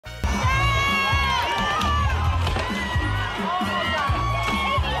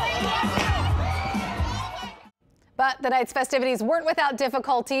But the night's festivities weren't without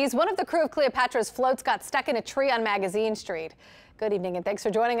difficulties. One of the Krewe of Cleopatra's floats got stuck in a tree on Magazine Street. Good evening and thanks for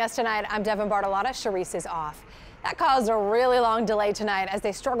joining us tonight. I'm Devin Bartolotta. Charisse is off. That caused a really long delay tonight as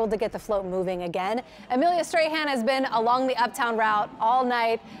they struggled to get the float moving again. Amelia Strahan has been along the Uptown route all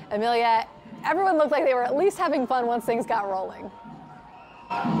night. Amelia, everyone looked like they were at least having fun once things got rolling.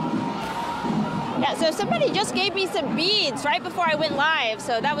 Yeah, so somebody just gave me some beads right before I went live,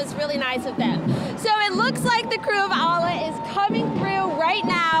 so that was really nice of them. So it looks like the Krewe of Allah is coming through right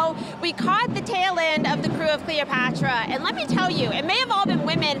now. We caught the tail end of the Krewe of Cleopatra, and let me tell you, it may have all been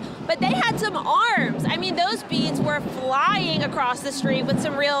women, but they had some arms. I mean, those beads were flying across the street with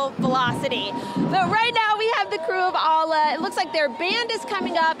some real velocity. But right now we have the Krewe of Allah. It looks like their band is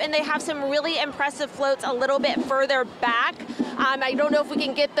coming up, and they have some really impressive floats a little bit further back. I don't know if we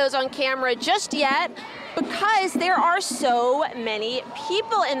can get those on camera just yet because there are so many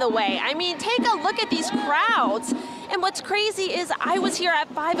people in the way. I mean, take a look at these crowds. And what's crazy is I was here at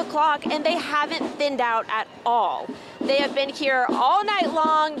 5 o'clock and they haven't thinned out at all. They have been here all night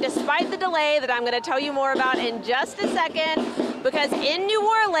long despite the delay that I'm going to tell you more about in just a second, because in New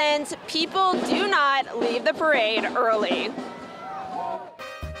Orleans, people do not leave the parade early.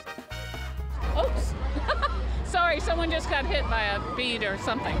 Oops. Sorry, someone just got hit by a bead or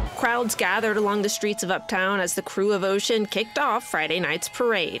something. Crowds gathered along the streets of Uptown as the Krewe of Ocean kicked off Friday night's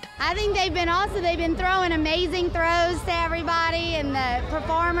parade. I think they've been awesome. They've been throwing amazing throws to everybody, and the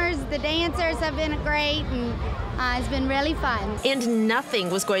performers, the dancers have been great, and it's been really fun. And nothing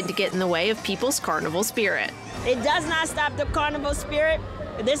was going to get in the way of people's carnival spirit. It does not stop the carnival spirit.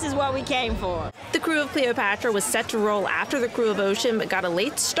 This is what we came for. The Krewe of Cleopatra was set to roll after the Krewe of Ocean, but got a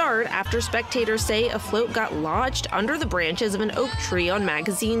late start after spectators say a float got lodged under the branches of an oak tree on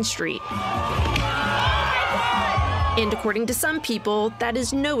Magazine Street. And according to some people, that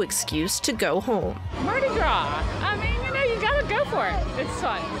is no excuse to go home. Mardi-gras. I mean, you gotta go for it. It's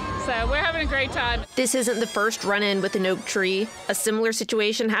fun. So we're having a great time. This isn't the first run-in with an oak tree. A similar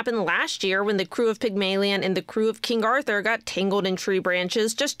situation happened last year when the Krewe of Pygmalion and the Krewe of King Arthur got tangled in tree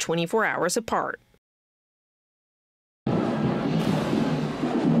branches just 24 hours apart.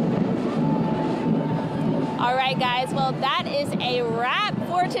 All right, guys, well, that is a wrap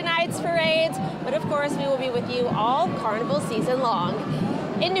for tonight's parades. But of course, we will be with you all carnival season long.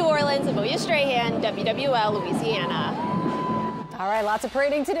 In New Orleans, Amelia Strahan, WWL, Louisiana. All right, lots of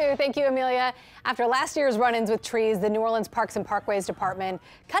parading to do. Thank you, Amelia. After last year's run-ins with trees, the New Orleans Parks and Parkways Department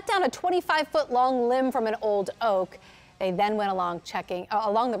cut down a 25-foot-long limb from an old oak. They then went along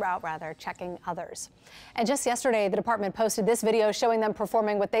the route, checking others. And just yesterday, the department posted this video showing them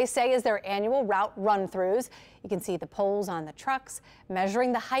performing what they say is their annual route run-throughs. You can see the poles on the trucks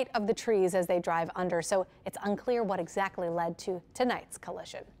measuring the height of the trees as they drive under. So it's unclear what exactly led to tonight's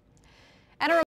collision. And